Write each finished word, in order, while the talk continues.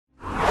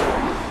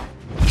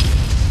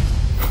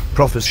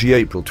Prophecy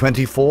April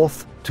 24,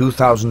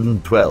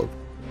 2012.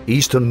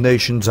 Eastern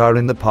nations are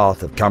in the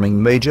path of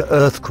coming major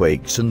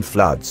earthquakes and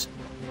floods.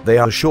 They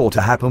are sure to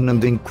happen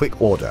and in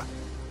quick order.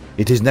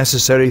 It is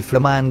necessary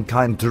for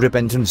mankind to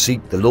repent and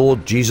seek the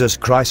Lord Jesus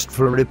Christ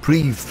for a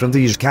reprieve from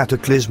these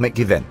cataclysmic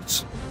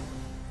events.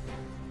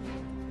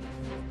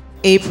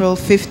 April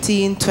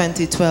 15,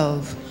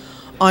 2012.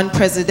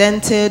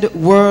 Unprecedented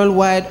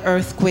worldwide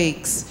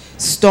earthquakes,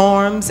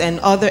 storms, and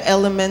other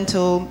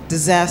elemental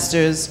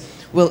disasters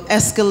will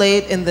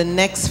escalate in the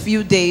next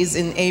few days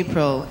in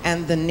April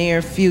and the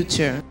near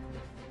future.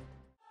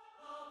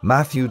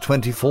 Matthew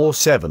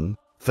 24:7,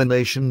 For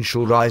nation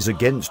shall rise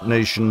against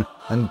nation,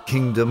 and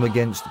kingdom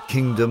against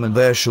kingdom, and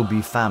there shall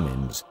be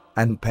famines,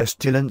 and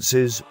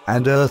pestilences,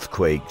 and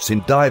earthquakes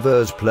in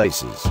divers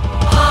places.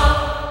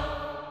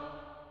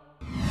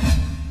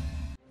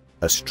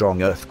 A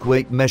strong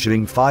earthquake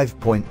measuring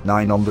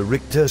 5.9 on the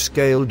Richter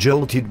scale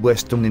jolted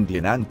Western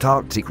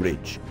Indian-ANTARCTIC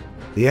Ridge.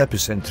 The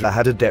epicenter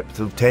had a depth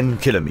of 10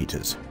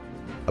 kilometers.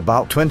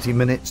 About 20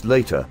 minutes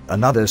later,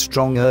 another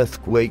strong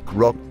earthquake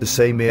rocked the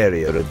same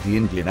area of the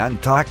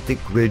Indian-ANTARCTIC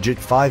Ridge at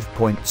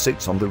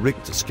 5.6 on the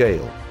Richter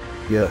scale.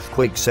 The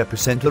earthquake's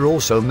epicenter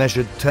also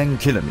measured 10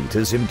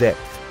 kilometers in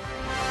depth.